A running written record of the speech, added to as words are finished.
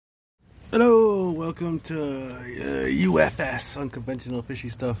Hello, welcome to UFS, Unconventional Fishy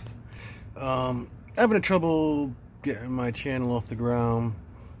Stuff. Having trouble getting my channel off the ground.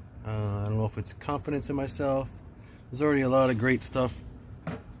 I don't know if it's confidence in myself. There's already a lot of great stuff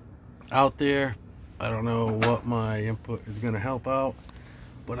out there. I don't know what my input is going to help out,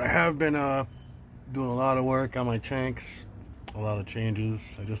 but I have been doing a lot of work on my tanks, a lot of changes.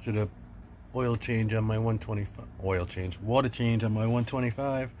 I just did a oil change on my 125, water change on my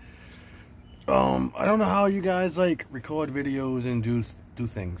 125. I don't know how you guys like record videos and do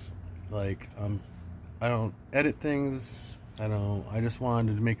things. Like, I don't edit things. I just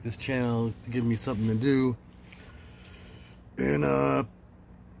wanted to make this channel to give me something to do. And I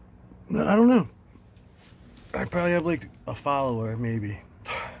don't know. I probably have like a follower, maybe.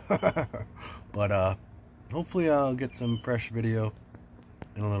 But hopefully I'll get some fresh video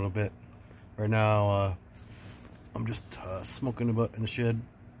in a little bit. Right now, I'm just smoking a butt in the shed,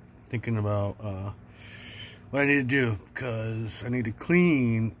 thinking about what I need to do, because I need to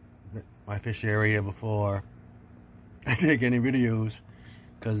clean my fish area before I take any videos,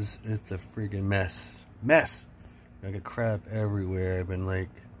 because it's a freaking mess. I got crap everywhere. I've been like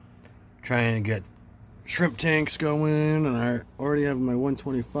trying to get shrimp tanks going, and I already have my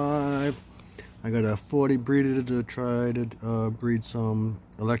 125. I got a 40 breeder to try to breed some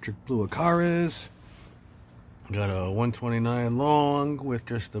electric blue acaras. Got a 129 long with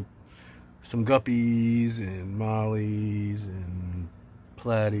just some guppies and mollies and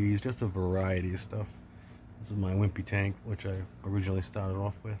platies, just a variety of stuff. This is my wimpy tank, which I originally started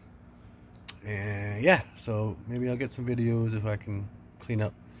off with. And yeah, so maybe I'll get some videos if I can clean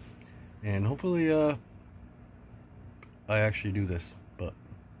up, and hopefully I actually do this. But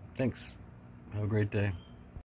thanks, have a great day.